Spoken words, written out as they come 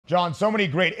John, so many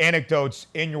great anecdotes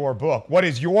in your book. What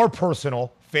is your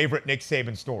personal favorite Nick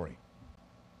Saban story?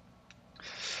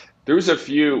 There's a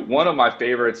few. One of my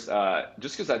favorites,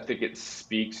 just because I think it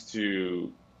speaks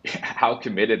to how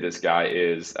committed this guy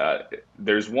is.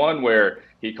 There's one where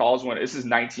he calls one. This is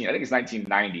 19. I think it's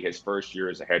 1990, his first year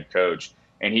as a head coach,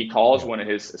 and he calls Yeah. one of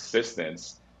his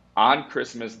assistants on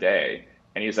Christmas Day,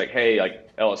 and he's like, "Hey,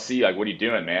 like LSC, like, what are you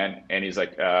doing, man?" And he's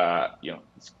like,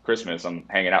 It's Christmas. I'm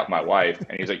hanging out with my wife."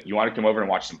 And he's like, "You want to come over and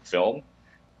watch some film?"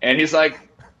 And he's like,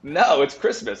 "No, it's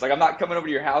Christmas. Like, I'm not coming over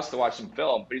to your house to watch some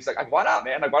film." But he's like, "Why not,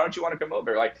 man? Like, why don't you want to come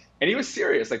over?" Like, and he was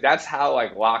serious. Like, that's how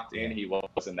like locked in Yeah. he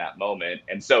was in that moment.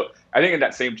 And so I think in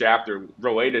that same chapter,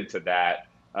 related to that,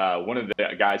 one of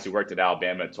the guys who worked at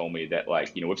Alabama told me that,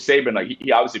 like, with Saban, like,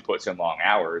 he obviously puts in long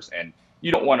hours, and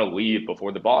you don't want to leave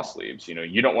before the boss leaves.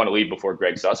 You don't want to leave before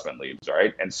Greg Sussman leaves,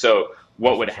 right? And so Oh,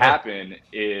 what for would sure. happen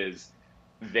is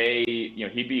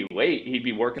he'd be late, he'd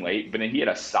be working late, but then he had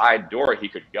a side door he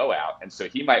could go out. And so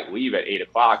he might leave at 8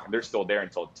 o'clock and they're still there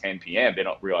until 10 p.m. They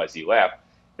don't realize he left.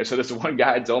 And so this one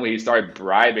guy told me he started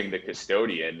bribing the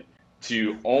custodian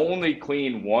to only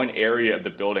clean one area of the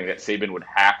building that Saban would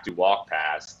have to walk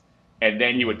past. And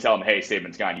then he would tell him, "Hey,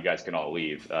 Saban's gone. You guys can all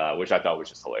leave," which I thought was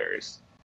just hilarious.